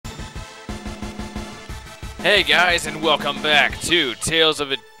Hey guys, and welcome back to Tales of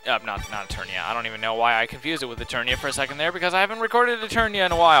not Eternia. I don't even know why I confused it with Eternia for a second there, because I haven't recorded Eternia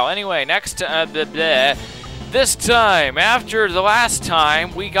in a while. Anyway, this time, after the last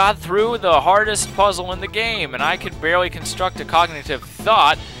time, we got through the hardest puzzle in the game, and I could barely construct a cognitive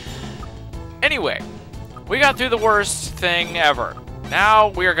thought. Anyway, we got through the worst thing ever. Now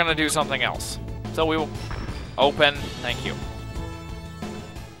we are gonna do something else. So we will open. Thank you.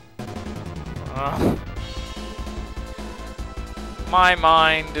 My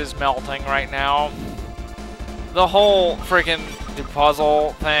mind is melting right now. The whole freaking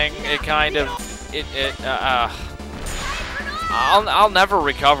puzzle thing, it kind of, I'll never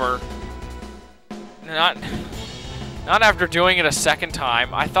recover. Not after doing it a second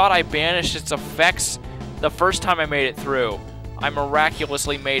time. I thought I banished its effects the first time I made it through. I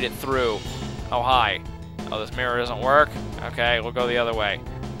miraculously made it through. Oh, hi. Oh, this mirror doesn't work? Okay, we'll go the other way.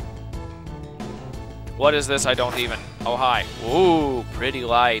 What is this? I don't even... Oh, hi. Ooh, pretty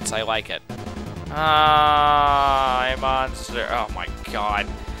lights. I like it. Ah, a monster. Oh, my God.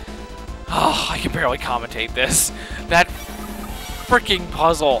 Oh, I can barely commentate this. That freaking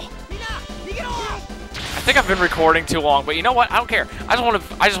puzzle. I think I've been recording too long, but you know what? I don't care. I just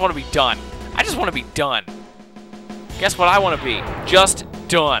want to be done. I just want to be done. Guess what I want to be? Just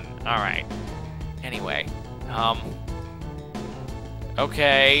done. All right. Anyway,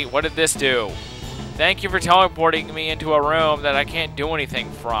 okay, what did this do? Thank you for teleporting me into a room that I can't do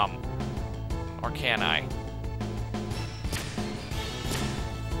anything from. Or can I?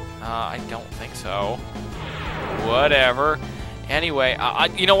 I don't think so. Whatever. Anyway,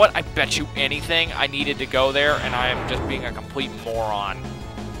 you know what? I bet you anything I needed to go there, and I am just being a complete moron.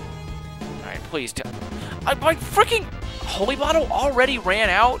 Alright, please tell... My freaking holy bottle already ran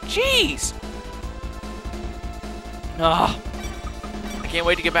out? Jeez! Ugh. I can't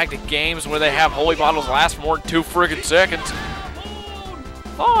wait to get back to games where they have holy bottles last for more than 2 friggin' seconds.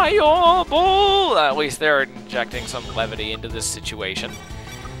 Fireball! At least they're injecting some levity into this situation.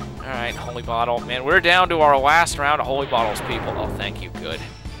 Alright, holy bottle. Man, we're down to our last round of holy bottles, people. Oh, thank you. Good.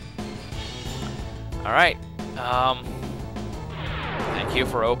 Alright. Thank you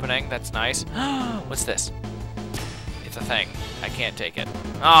for opening. That's nice. What's this? It's a thing. I can't take it.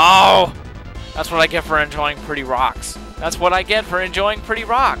 Oh! That's what I get for enjoying pretty rocks. That's what I get for enjoying pretty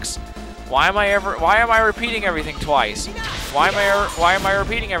rocks. Why am I repeating everything twice? Why am I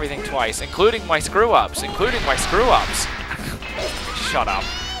repeating everything twice? Including my screw-ups. Shut up.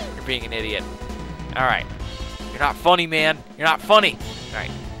 You're being an idiot. Alright. You're not funny, man. You're not funny. Alright.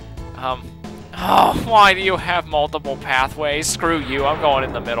 Oh, why do you have multiple pathways? Screw you. I'm going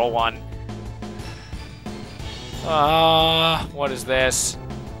in the middle one. What is this?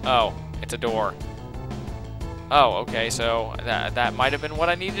 Oh, it's a door. Oh, okay, so that might have been what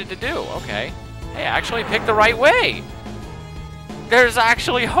I needed to do. Okay. Hey, I actually picked the right way. There's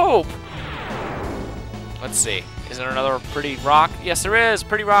actually hope. Let's see. Is there another pretty rock? Yes, there is.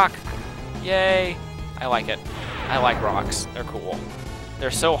 Pretty rock. Yay. I like it. I like rocks. They're cool.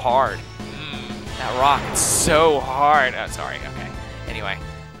 They're so hard. That rock is so hard. Oh, sorry. Okay. Anyway.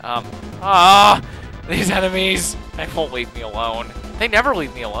 These enemies. They won't leave me alone. They never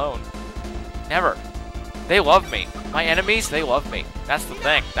leave me alone. Never. They love me. My enemies, they love me. That's the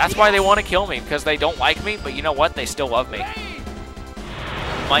thing. That's why they want to kill me, because they don't like me, but you know what? They still love me.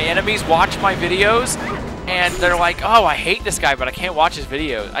 My enemies watch my videos, and they're like, oh, I hate this guy, but I can't watch his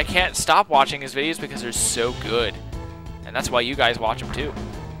videos. I can't stop watching his videos because they're so good. And that's why you guys watch them, too.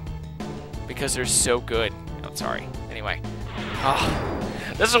 Because they're so good. Oh, sorry. Anyway.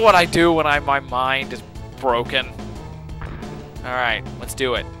 This is what I do when my mind is broken. Alright, let's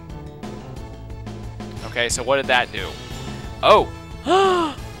do it. Okay, so what did that do? Oh!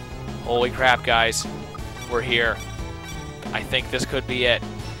 Holy crap, guys. We're here. I think this could be it.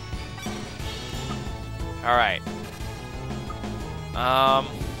 Alright.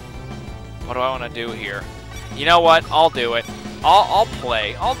 What do I want to do here? You know what? I'll do it. I'll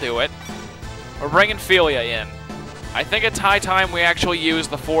play. I'll do it. We're bringing Philia in. I think it's high time we actually use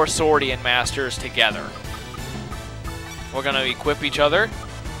the 4 Swordian Masters together. We're going to equip each other.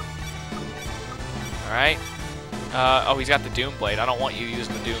 Alright. Oh, he's got the Doom Blade. I don't want you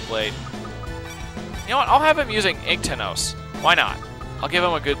using the Doom Blade. You know what? I'll have him using Igtanos. Why not? I'll give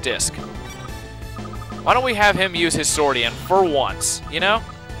him a good disc. Why don't we have him use his Swordian for once, you know?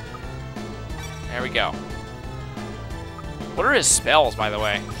 There we go. What are his spells, by the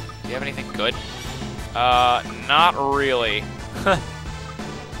way? Do you have anything good? Not really.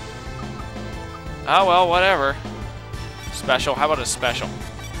 Oh, well, whatever. Special. How about a special?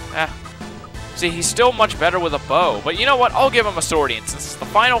 See, he's still much better with a bow. But you know what? I'll give him a Swordian since it's the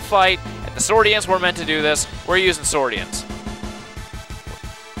final fight, and If the Swordians were meant to do this, we're using Swordians.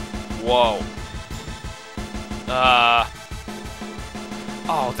 Whoa.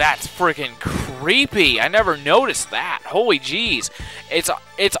 Oh, that's freaking creepy. I never noticed that. Holy jeez.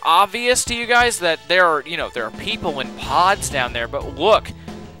 It's obvious to you guys that there are, there are people in pods down there, but look.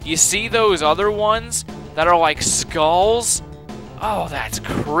 You see those other ones that are like skulls? Oh, that's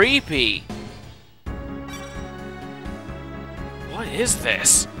creepy. What is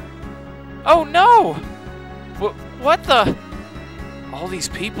this? Oh no! What the? All these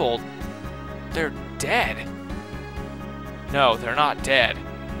people, they're dead. No, they're not dead.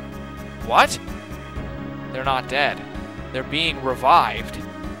 What? They're not dead. They're being revived.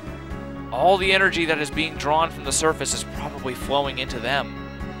 All the energy that is being drawn from the surface is probably flowing into them.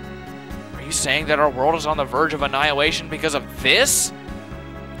 Are you saying that our world is on the verge of annihilation because of this?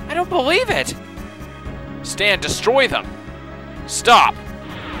 I don't believe it. Stan, destroy them. Stop.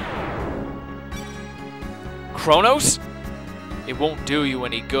 Kronos? It won't do you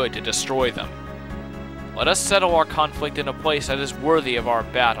any good to destroy them. Let us settle our conflict in a place that is worthy of our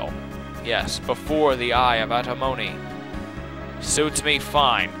battle. Yes, before the eye of Atamoni. Suits me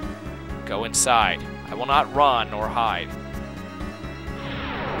fine. Go inside. I will not run or hide.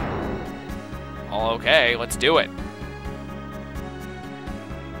 All okay, let's do it.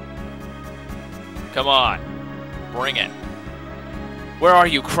 Come on. Bring it. Where are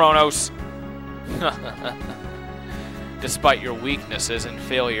you, Kronos? Despite your weaknesses and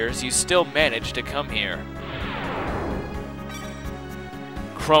failures, you still managed to come here.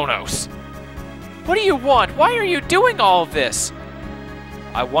 Kronos. What do you want? Why are you doing all of this?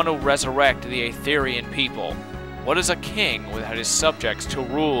 I want to resurrect the Aetherian people. What is a king without his subjects to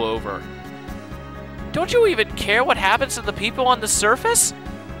rule over? Don't you even care what happens to the people on the surface?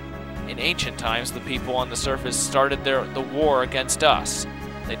 In ancient times, the people on the surface started the war against us.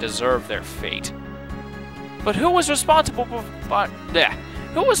 They deserve their fate. But who was responsible for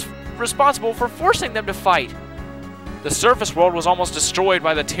forcing them to fight? The surface world was almost destroyed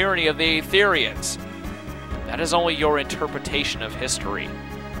by the tyranny of the Aetherians. That is only your interpretation of history.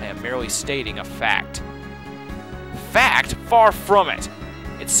 I am merely stating a fact. Fact? Far from it.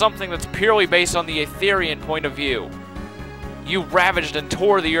 It's something that's purely based on the Aetherian point of view. You ravaged and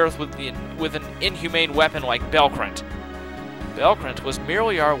tore the earth with an inhumane weapon like Belkrant. Belkrant was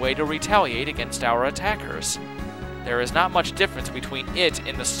merely our way to retaliate against our attackers. There is not much difference between it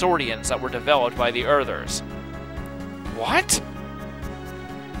and the Swordians that were developed by the Earthers. What?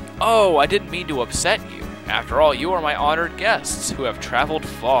 Oh, I didn't mean to upset you. After all, you are my honored guests who have traveled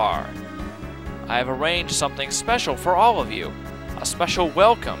far. I have arranged something special for all of you. A special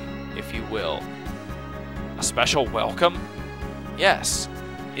welcome, if you will. A special welcome? Yes.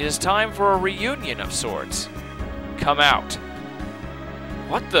 It is time for a reunion of sorts. Come out.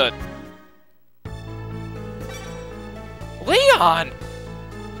 What the? Leon!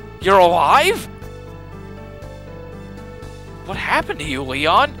 You're alive? What happened to you,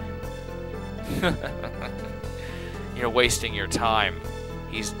 Leon? You're wasting your time.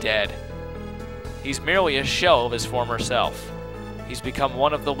 He's dead. He's merely a shell of his former self. He's become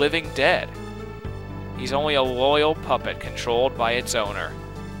one of the living dead. He's only a loyal puppet controlled by its owner.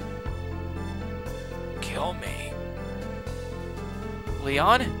 Kill me.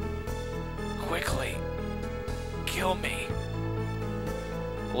 Leon? Quickly. Kill me.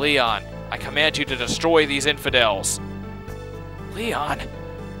 Leon, I command you to destroy these infidels. Leon?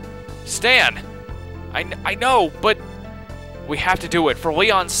 Stan! I know, but we have to do it for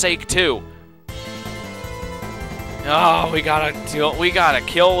Leon's sake too. Oh, we gotta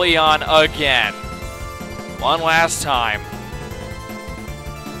kill Leon again. One last time.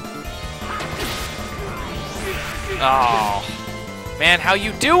 Oh. Man, how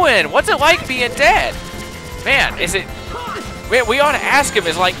you doing? What's it like being dead? Man, is it... We ought to ask him,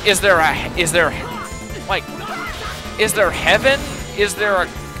 is there heaven? Is there a,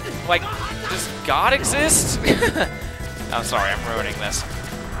 does God exist? I'm sorry, I'm ruining this.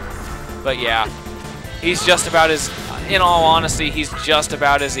 But yeah, he's just about as, in all honesty, he's just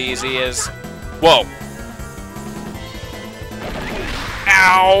about as easy as, whoa.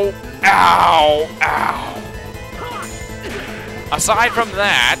 Ow, ow, ow. Aside from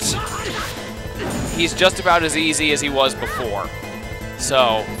that, he's just about as easy as he was before.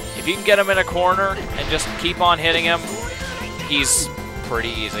 So, if you can get him in a corner and just keep on hitting him, he's pretty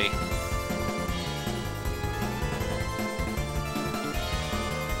easy.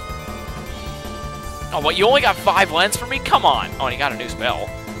 Oh, what, you only got 5 lens for me? Come on. Oh, and he got a new spell.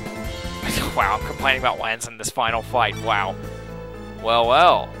 Wow, I'm complaining about lens in this final fight. Wow. Well,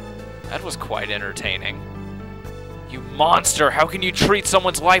 well. That was quite entertaining. You monster! How can you treat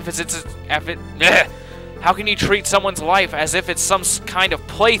someone's life as it's How can you treat someone's life as if it's some kind of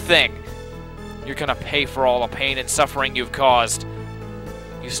plaything? You're gonna pay for all the pain and suffering you've caused.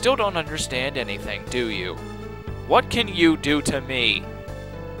 You still don't understand anything, do you? What can you do to me?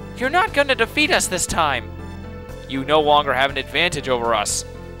 You're not gonna defeat us this time. You no longer have an advantage over us.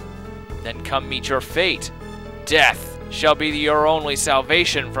 Then come meet your fate. Death shall be your only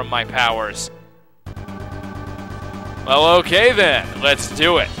salvation from my powers. Well, okay then, let's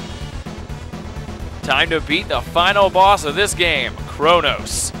do it. Time to beat the final boss of this game,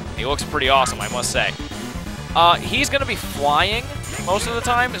 Kronos. He looks pretty awesome, I must say. He's gonna be flying most of the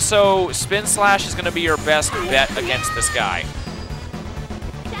time, so Spin Slash is gonna be your best bet against this guy.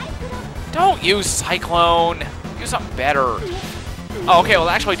 Don't use Cyclone. Use something better. Oh, okay, well,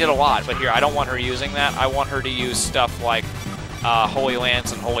 it actually did a lot, but here, I don't want her using that. I want her to use stuff like Holy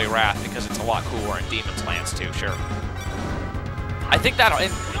Lance and Holy Wrath, because it's a lot cooler, and Demon's Lance, too, sure. I think that,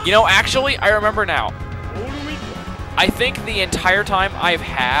 you know, actually, I remember now. I think the entire time I've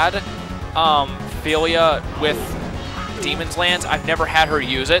had Philia with Demon's Lance, I've never had her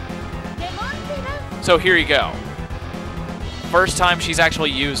use it. So here you go. First time she's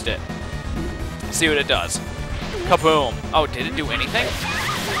actually used it. See what it does. Kaboom. Oh, did it do anything?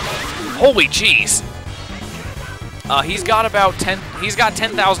 Holy jeez. He's got about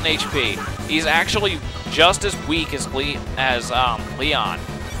 10,000 HP. He's actually just as weak as Leon.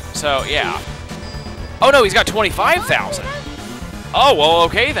 So, yeah. Oh no, he's got 25,000. Oh, well,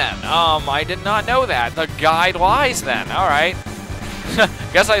 okay then. I did not know that. The guide lies then. All right.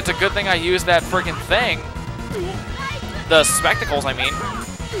 Guess it's a good thing I used that freaking thing. The spectacles, I mean.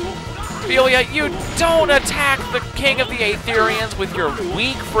 Philia, you don't attack the King of the Aetherians with your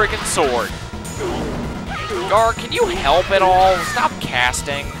weak friggin' sword. Gar, can you help at all? Stop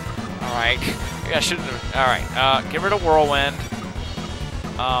casting. All right. I shouldn't have. All right. Get rid of Whirlwind.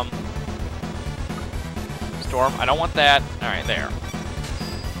 Storm. I don't want that. All right, there.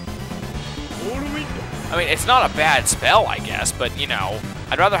 I mean, it's not a bad spell, I guess, but you know,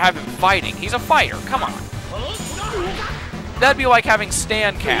 I'd rather have him fighting. He's a fighter. Come on. That'd be like having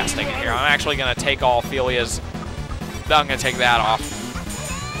Stan casting in here. I'm actually gonna take all Philia's. I'm gonna take that off.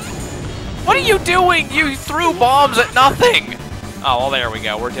 What are you doing? You threw bombs at nothing. Oh, well, there we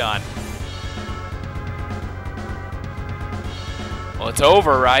go. We're done. Well, it's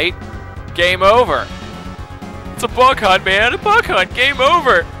over, right? Game over. It's a bug hunt, man. A bug hunt. Game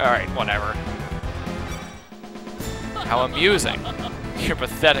over. All right, whatever. How amusing. Your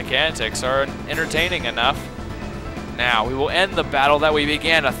pathetic antics are entertaining enough. Now, we will end the battle that we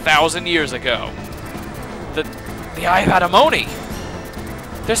began 1,000 years ago. The Eye of Adamoni.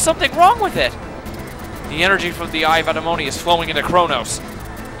 There's something wrong with it. The energy from the Eye of Adamoni is flowing into Kronos.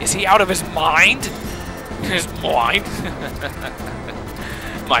 Is he out of his mind? His mind?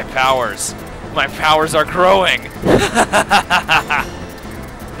 My powers are growing.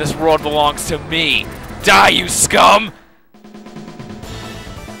 This world belongs to me. Die, you scum!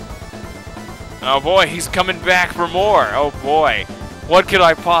 Oh boy, he's coming back for more. Oh boy. What could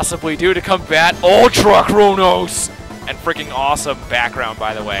I possibly do to combat Ultra Kronos? And freaking awesome background,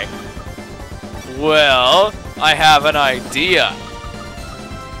 by the way. Well, I have an idea.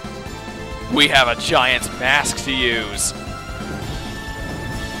 We have a giant's mask to use.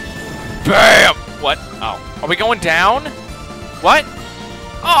 Bam! What? Oh. Are we going down? What?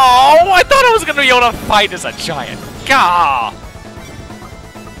 Oh, I thought I was going to be able to fight as a giant. Gah!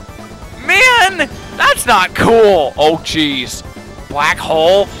 Man, that's not cool. Oh, jeez. Black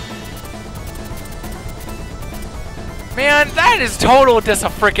hole. Man, that is total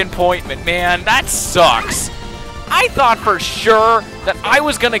disappointment, man. That sucks. I thought for sure that I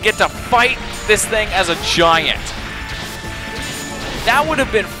was gonna get to fight this thing as a giant. That would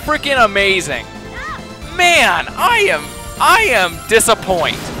have been freaking amazing. Man, I am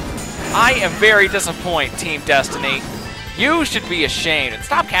disappointed. I am very disappointed, Team Destiny. You should be ashamed and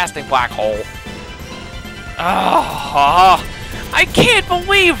stop casting Black Hole. Oh, I can't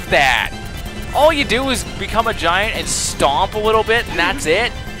believe that. All you do is become a giant and stomp a little bit, and that's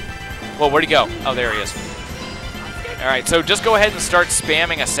it? Well, where'd he go? Oh, there he is. Alright, so just go ahead and start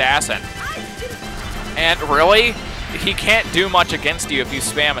spamming Assassin. And really, he can't do much against you if you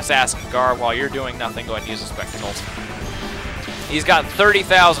spam Assassin. Gar, while you're doing nothing, go ahead and use the Spectacles. He's got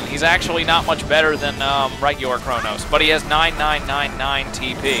 30,000. He's actually not much better than regular Kronos, but he has 9999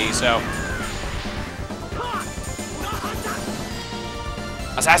 TP, so...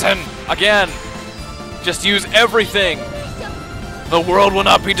 Assassin! Again! Just use everything! The world will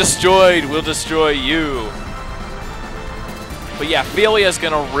not be destroyed, we'll destroy you. But yeah, Philia's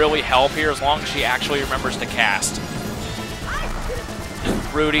gonna really help here as long as she actually remembers to cast.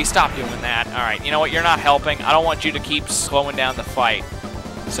 Rudy, stop doing that. All right, you know what? You're not helping. I don't want you to keep slowing down the fight.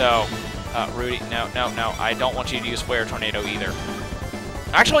 So, Rudy, no. I don't want you to use Flare Tornado either.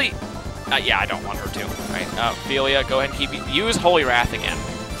 Actually, yeah, I don't want her to. All right, Ophelia, go ahead and use Holy Wrath again.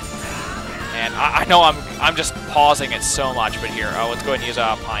 And I know I'm just pausing it so much, but here, let's go ahead and use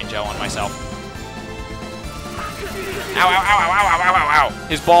Pine Gel on myself. Ow, ow, ow, ow, ow, ow, ow, ow.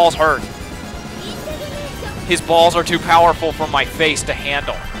 His balls hurt. His balls are too powerful for my face to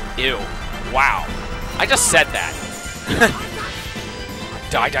handle. Ew. Wow. I just said that.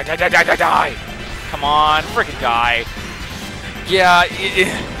 Die, die, die, die, die, die, die. Come on, frickin' die. Yeah,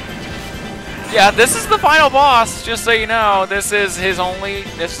 yeah, this is the final boss, just so you know. This is his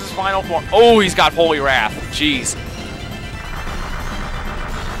final form. Oh, he's got Holy Wrath. Jeez.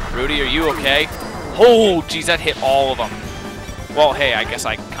 Rudy, are you okay? Oh, jeez, that hit all of them. Well, hey, I guess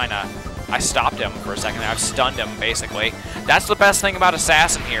I stopped him for a second. I've stunned him, basically. That's the best thing about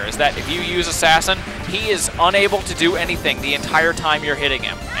Assassin here, is that if you use Assassin, he is unable to do anything the entire time you're hitting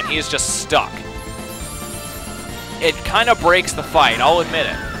him, and he is just stuck. It kind of breaks the fight, I'll admit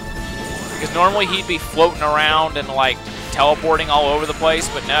it. Because normally he'd be floating around and, like, teleporting all over the place,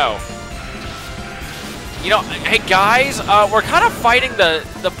 but no. You know, hey guys, we're kind of fighting the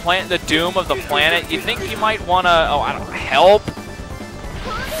doom of the planet. You think you might want to, I don't know, help?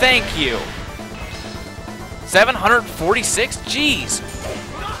 Thank you. 746? Jeez.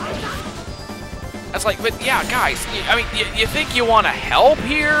 That's like, but yeah, guys, I mean, you think you want to help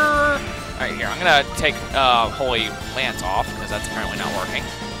here? All right, here, I'm going to take Holy Lance off, because that's apparently not working.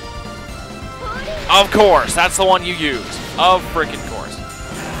 Of course, that's the one you use. Of freaking course.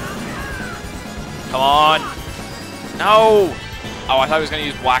 Come on. No. Oh, I thought he was going to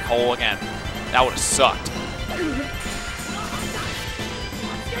use Black Hole again. That would have sucked.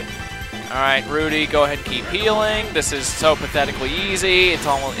 All right, Rudy, go ahead and keep healing. This is so pathetically easy.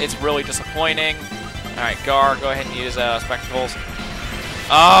 It's really disappointing. All right, Gar, go ahead and use Spectacles.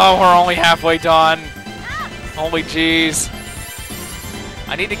 Oh, we're only halfway done. Holy jeez.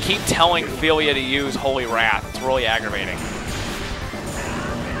 I need to keep telling Ophelia to use Holy Wrath. It's really aggravating.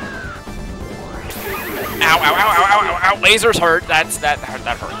 Ow, ow, ow, ow, ow, ow, ow. Lasers hurt. That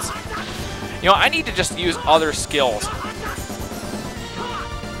hurts. You know, I need to just use other skills.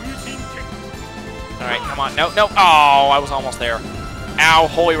 All right, come on. No, no. Oh, I was almost there. Ow,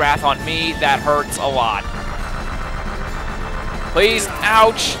 Holy Wrath on me. That hurts a lot. Please.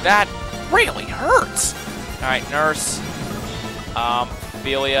 Ouch. That really hurts. All right, Nurse.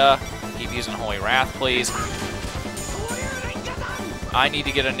 Ophelia. Keep using Holy Wrath, please. I need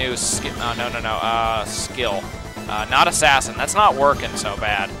to get a new skill. No. Skill. Not Assassin. That's not working so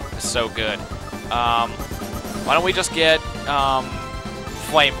bad. It's so good. Why don't we just get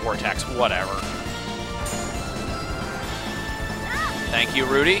Flame Vortex? Whatever. Thank you,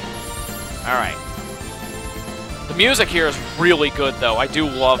 Rudy. All right. The music here is really good, though. I do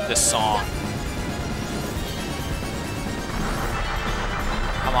love this song.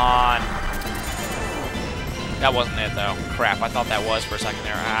 Come on. That wasn't it, though. Crap, I thought that was for a second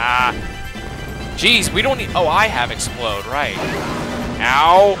there. Ah. Jeez, we don't need... Oh, I have Explode, right.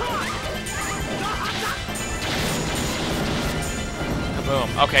 Ow.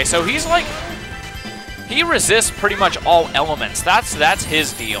 Kaboom. Okay, so he's like... He resists pretty much all elements. That's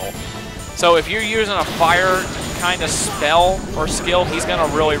his deal. So if you're using a fire kind of spell or skill, he's going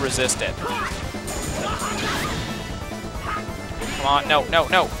to really resist it. Come on, no.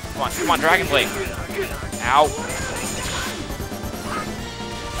 Come on, Dragon Blade. Ow.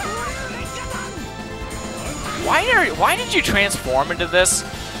 Why did you transform into this?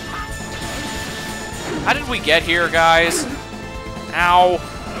 How did we get here, guys? Ow.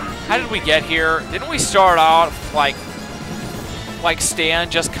 How did we get here? Didn't we start off like Stan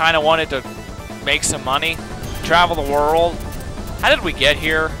just kind of wanted to make some money, travel the world? How did we get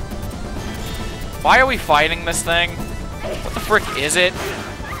here? Why are we fighting this thing? What the frick is it?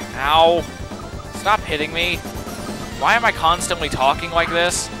 Ow. Stop hitting me. Why am I constantly talking like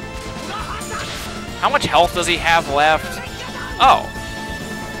this? How much health does he have left? Oh.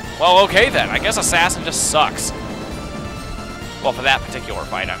 Well, okay then. I guess Assassin just sucks. Well, for that particular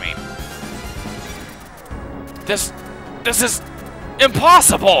fight, I mean. This is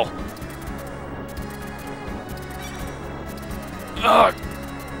impossible! Ugh!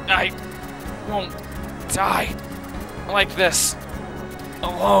 I won't die like this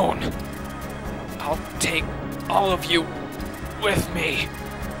alone. I'll take all of you with me.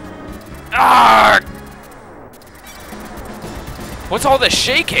 Ah! What's all this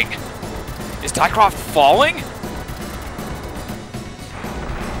shaking? Is Tycroft falling?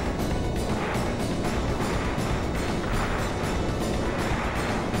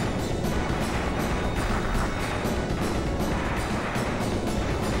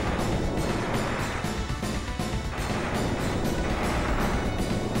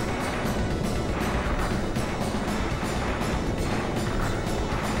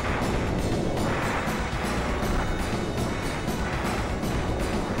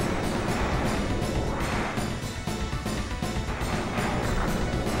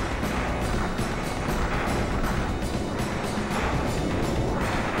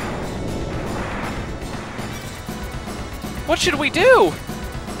 What should we do?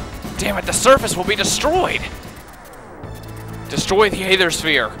 Damn it, the surface will be destroyed. Destroy the Aether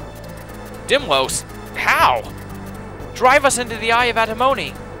Sphere. Dimlos? How? Drive us into the Eye of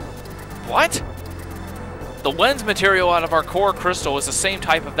Atimony. What? The lens material out of our core crystal is the same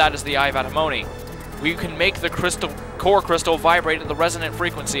type of that as the Eye of Atimony. We can make the core crystal vibrate at the resonant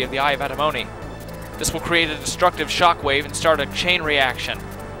frequency of the Eye of Atimony. This will create a destructive shockwave and start a chain reaction,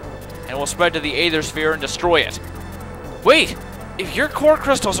 and will spread to the Aether Sphere and destroy it. Wait! If your core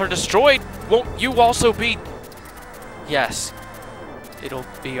crystals are destroyed, won't you also be... Yes. It'll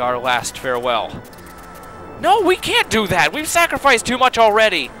be our last farewell. No, we can't do that! We've sacrificed too much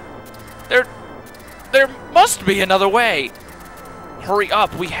already! There must be another way! Hurry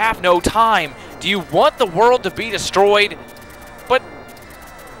up, we have no time! Do you want the world to be destroyed? But...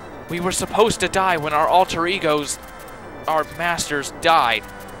 we were supposed to die when our alter egos, our masters, died.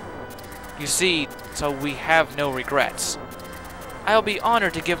 You see, so we have no regrets. I'll be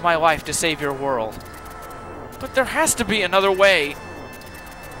honored to give my life to save your world. But there has to be another way.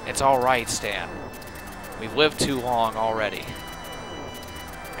 It's alright, Stan. We've lived too long already.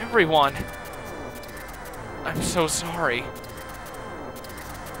 Everyone, I'm so sorry.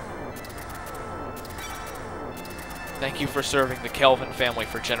 Thank you for serving the Kelvin family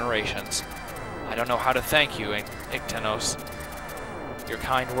for generations. I don't know how to thank you, Ictenos. Your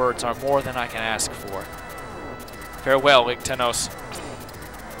kind words are more than I can ask for. Farewell, Ictenos.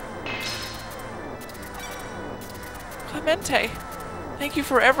 Clemente, thank you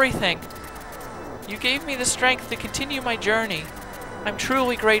for everything. You gave me the strength to continue my journey. I'm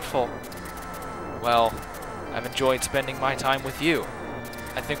truly grateful. Well, I've enjoyed spending my time with you.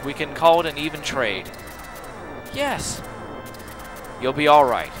 I think we can call it an even trade. Yes. You'll be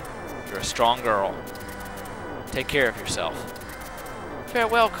alright. You're a strong girl. Take care of yourself.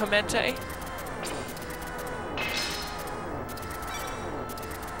 Farewell, Clemente.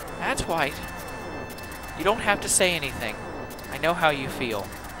 That's White. You don't have to say anything. I know how you feel.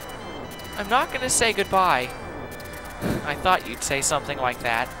 I'm not going to say goodbye. I thought you'd say something like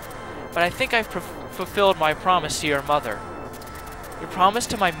that, but I think I've fulfilled my promise to your mother. Your promise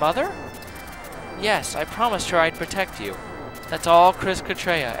to my mother? Yes, I promised her I'd protect you. That's all Chris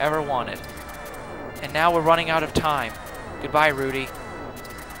Katrea ever wanted. And now we're running out of time. Goodbye, Rudy.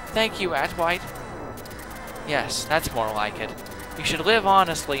 Thank you, Atwhite. Yes, that's more like it. You should live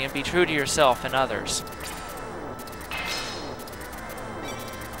honestly and be true to yourself and others.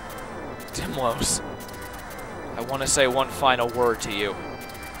 Dimlos, I want to say one final word to you.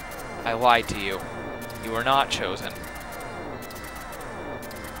 I lied to you. You were not chosen.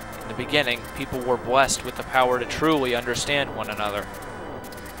 In the beginning, people were blessed with the power to truly understand one another.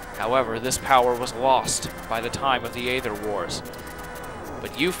 However, this power was lost by the time of the Aether Wars.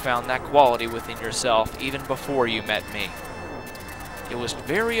 But you found that quality within yourself even before you met me. It was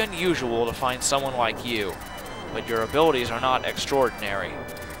very unusual to find someone like you, but your abilities are not extraordinary.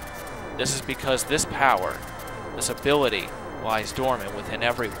 This is because this power, this ability, lies dormant within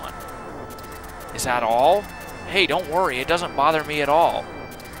everyone. Is that all? Hey, don't worry, it doesn't bother me at all.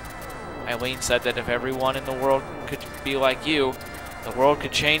 Eileen said that if everyone in the world could be like you, the world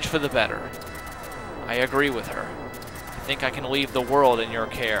could change for the better. I agree with her. I think I can leave the world in your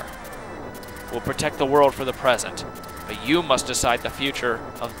care. We'll protect the world for the present, but you must decide the future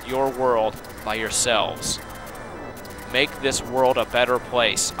of your world by yourselves. Make this world a better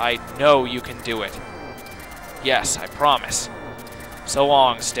place. I know you can do it. Yes, I promise. So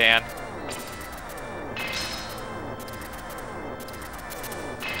long, Stan.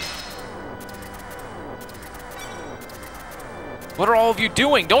 What are all of you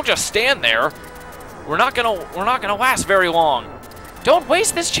doing? Don't just stand there. We're not gonna last very long. Don't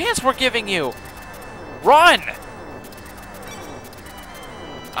waste this chance we're giving you. Run!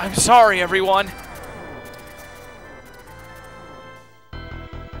 I'm sorry, everyone.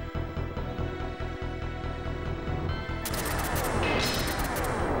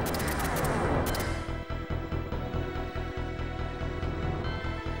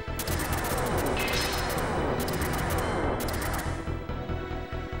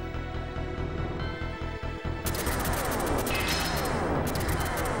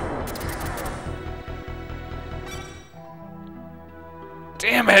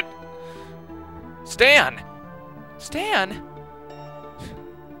 Damn it! Stan! Stan!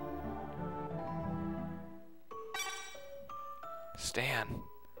 Stan.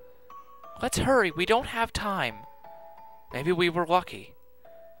 Let's hurry, we don't have time. Maybe we were lucky.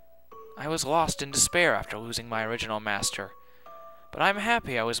 I was lost in despair after losing my original master, but I'm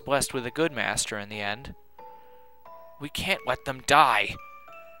happy I was blessed with a good master in the end. We can't let them die.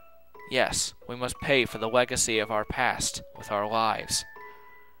 Yes, we must pay for the legacy of our past with our lives.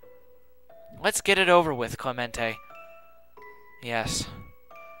 Let's get it over with, Clemente. Yes.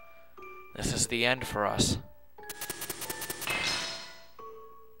 This is the end for us.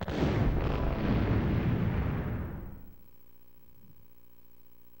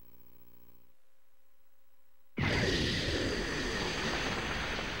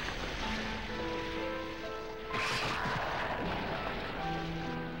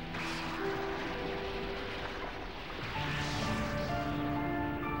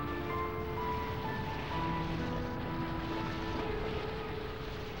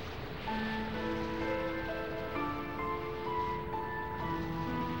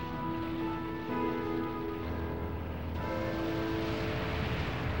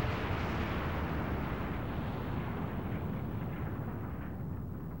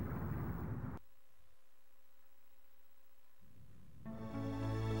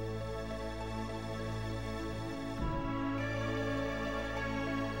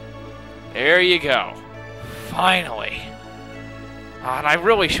 There you go. Finally. And I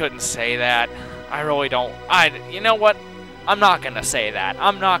really shouldn't say that. I really don't. You know what? I'm not going to say that.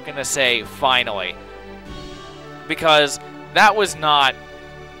 I'm not going to say finally. Because that was not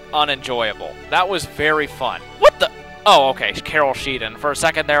unenjoyable. That was very fun. What the? Oh, okay. Carol Sheehan. For a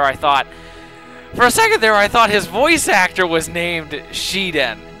second there, I thought his voice actor was named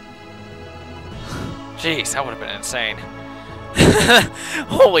Sheehan. Jeez, that would have been insane.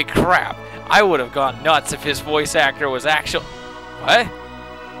 Holy crap. I would have gone nuts if his voice actor was actually... What?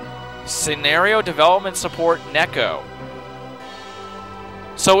 Scenario Development Support Neko.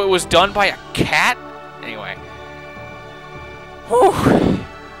 So it was done by a cat? Anyway. Whew.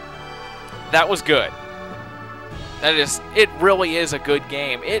 That was good. It really is a good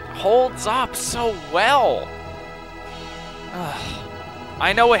game. It holds up so well.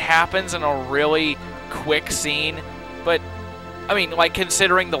 I know it happens in a really quick scene, but I mean, like,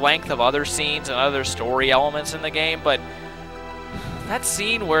 considering the length of other scenes and other story elements in the game, but that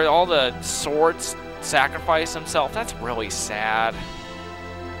scene where all the swords sacrifice themselves, that's really sad.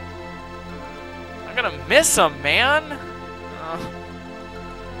 I'm gonna miss them, man.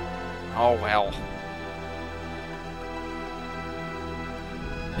 Oh, well.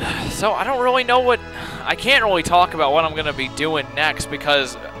 So, I don't really know what... I can't really talk about what I'm gonna be doing next,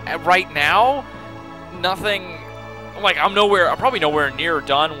 because right now, nothing... Like, I'm probably nowhere near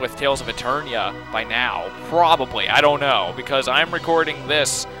done with Tales of Eternia by now. Probably, I don't know, because I'm recording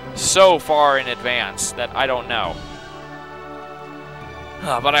this so far in advance that I don't know.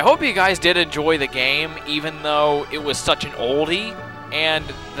 But I hope you guys did enjoy the game, even though it was such an oldie, and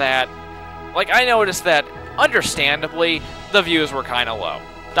that, like, I noticed that, understandably, the views were kind of low.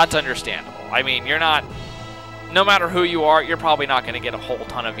 That's understandable. I mean, you're not... No matter who you are, you're probably not going to get a whole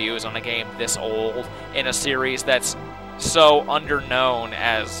ton of views on a game this old in a series that's so underknown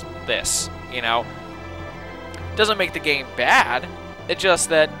as this, you know? Doesn't make the game bad, it's just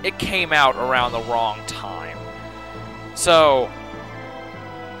that it came out around the wrong time. So,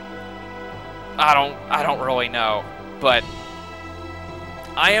 I don't really know, but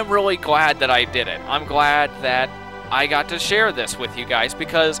I am really glad that I did it. I'm glad that I got to share this with you guys,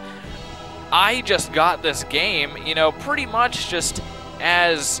 because I just got this game, you know, pretty much just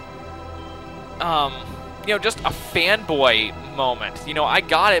as, you know, just a fanboy moment. You know, I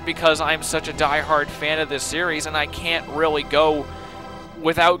got it because I'm such a diehard fan of this series, and I can't really go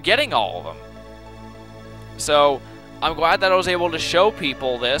without getting all of them. So, I'm glad that I was able to show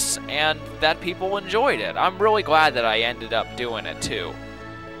people this, and that people enjoyed it. I'm really glad that I ended up doing it, too.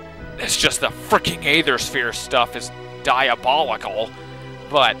 It's just the freaking Aethersphere stuff is diabolical,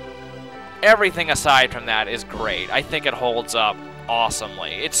 but... everything aside from that is great. I think it holds up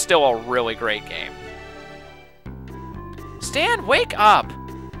awesomely. It's still a really great game. Stan, wake up!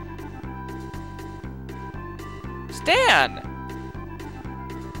 Stan!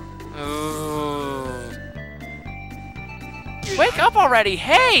 Ugh. Wake up already!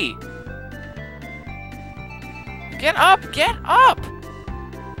 Hey! Get up! Get up!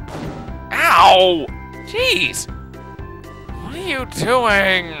 Ow! Jeez! What are you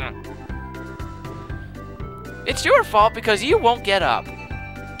doing? It's your fault because you won't get up.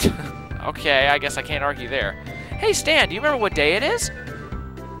 Okay, I guess I can't argue there. Hey, Stan, do you remember what day it is?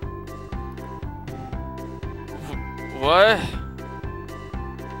 What?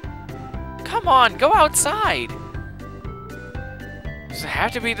 Come on, go outside. Does it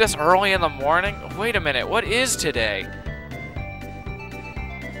have to be this early in the morning? Wait a minute, what is today?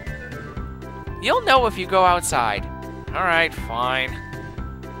 You'll know if you go outside. Alright, fine.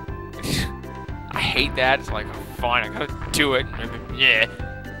 I hate that. It's like, oh, fine, I gotta do it. Yeah.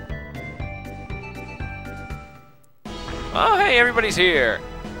 Oh, hey, everybody's here.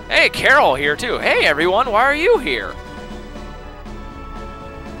 Hey, Carol here, too. Hey, everyone, why are you here?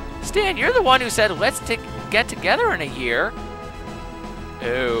 Stan, you're the one who said let's get together in a year.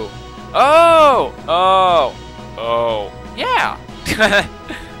 Ooh. Oh, yeah.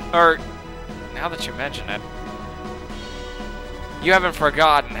 Or, now that you mention it. You haven't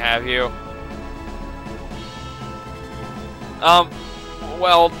forgotten, have you?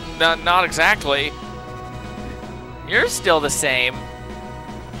 Well, not exactly. You're still the same.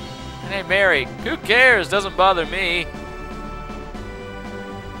 And hey, Mary, who cares? Doesn't bother me.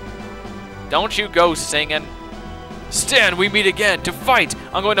 Don't you go singing. Stan, we meet again to fight.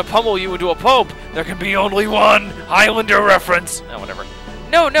 I'm going to pummel you into a pulp. There can be only one Highlander reference. Oh, whatever.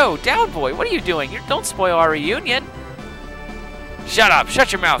 No, Down Boy, what are you doing? Don't spoil our reunion. Shut up.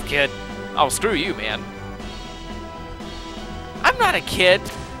 Shut your mouth, kid. Oh, screw you, man. I'm not a kid.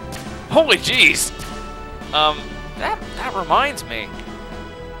 Holy jeez. That reminds me.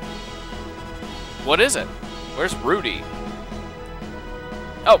 What is it? Where's Rudy?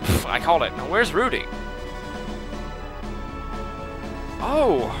 Oh, I called it. Where's Rudy?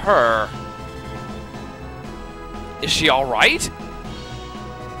 Oh, her. Is she all right?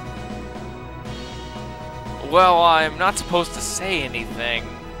 Well, I'm not supposed to say anything,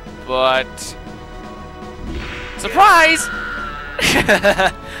 but... Surprise!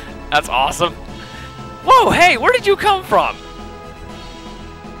 That's awesome. Whoa, hey, where did you come from?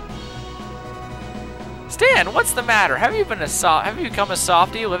 Stan, what's the matter? Have you become a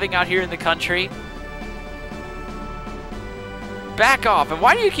softie living out here in the country? Back off, and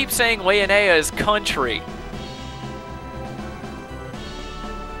why do you keep saying Leonea is country?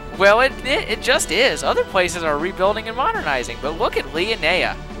 Well, it just is. Other places are rebuilding and modernizing, but look at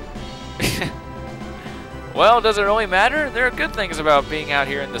Leonea. Well, does it really matter? There are good things about being out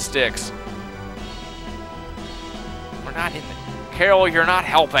here in the sticks. We're not in the... Carol, you're not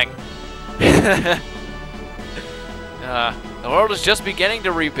helping. The world is just beginning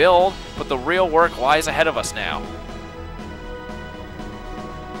to rebuild, but the real work lies ahead of us now.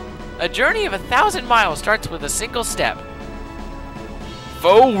 A journey of 1,000 miles starts with a single step.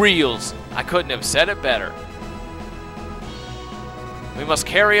 Faux reals. I couldn't have said it better. We must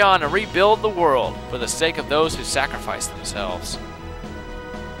carry on and rebuild the world for the sake of those who sacrifice themselves.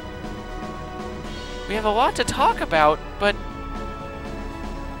 We have a lot to talk about, but...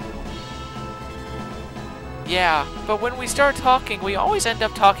 Yeah, but when we start talking, we always end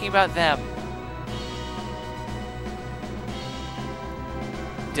up talking about them.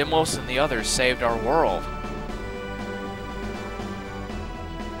 Dimlos and the others saved our world.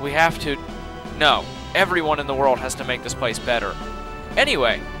 We have to... No, everyone in the world has to make this place better.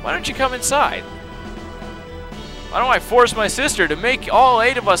 Anyway, why don't you come inside? Why don't I force my sister to make all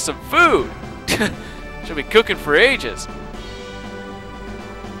 8 of us some food? She'll be cooking for ages.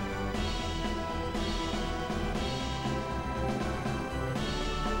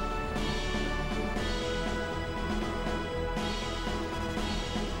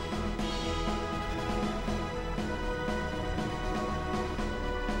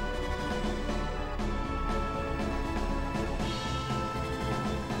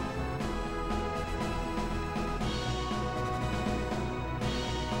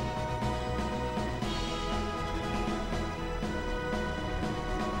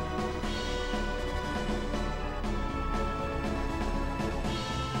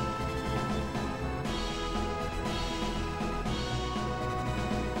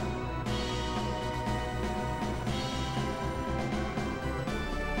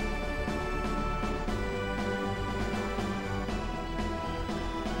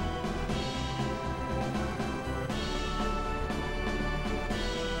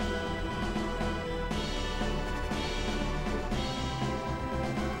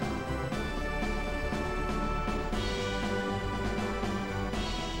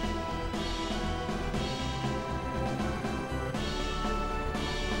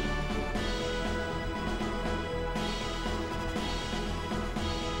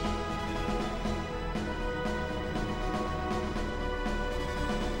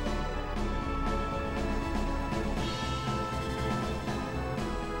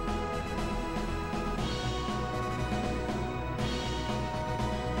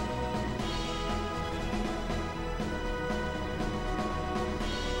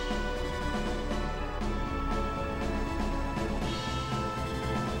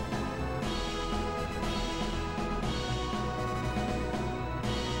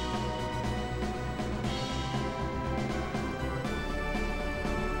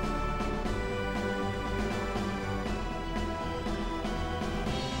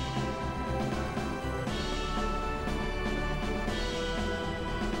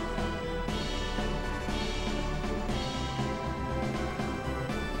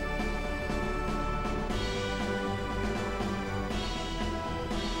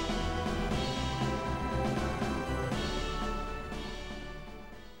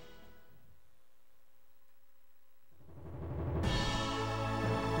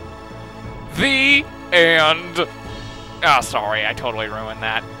 The end. Oh, sorry, I totally ruined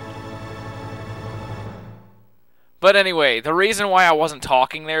that. But anyway, the reason why I wasn't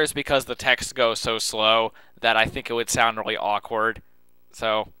talking there is because the text goes so slow that I think it would sound really awkward.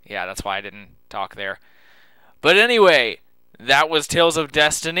 So, yeah, that's why I didn't talk there. But anyway, that was Tales of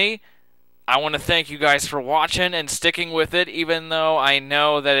Destiny. I want to thank you guys for watching and sticking with it, even though I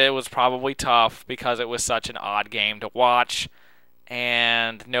know that it was probably tough because it was such an odd game to watch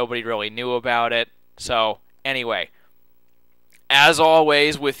and nobody really knew about it. So, anyway, as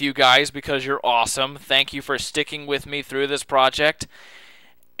always with you guys, because you're awesome, thank you for sticking with me through this project.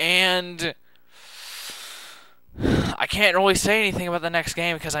 And I can't really say anything about the next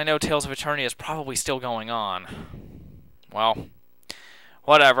game because I know Tales of Eternia is probably still going on. Well,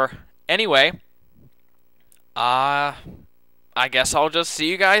 whatever. Anyway, I guess I'll just see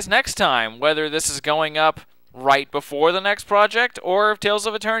you guys next time, whether this is going up right before the next project or if Tales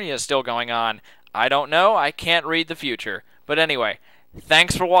of Eternia is still going on. I don't know. I can't read the future. But anyway,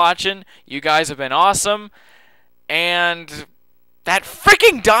 thanks for watching. You guys have been awesome. And that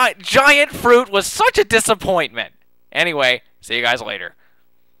freaking giant fruit was such a disappointment. Anyway, see you guys later.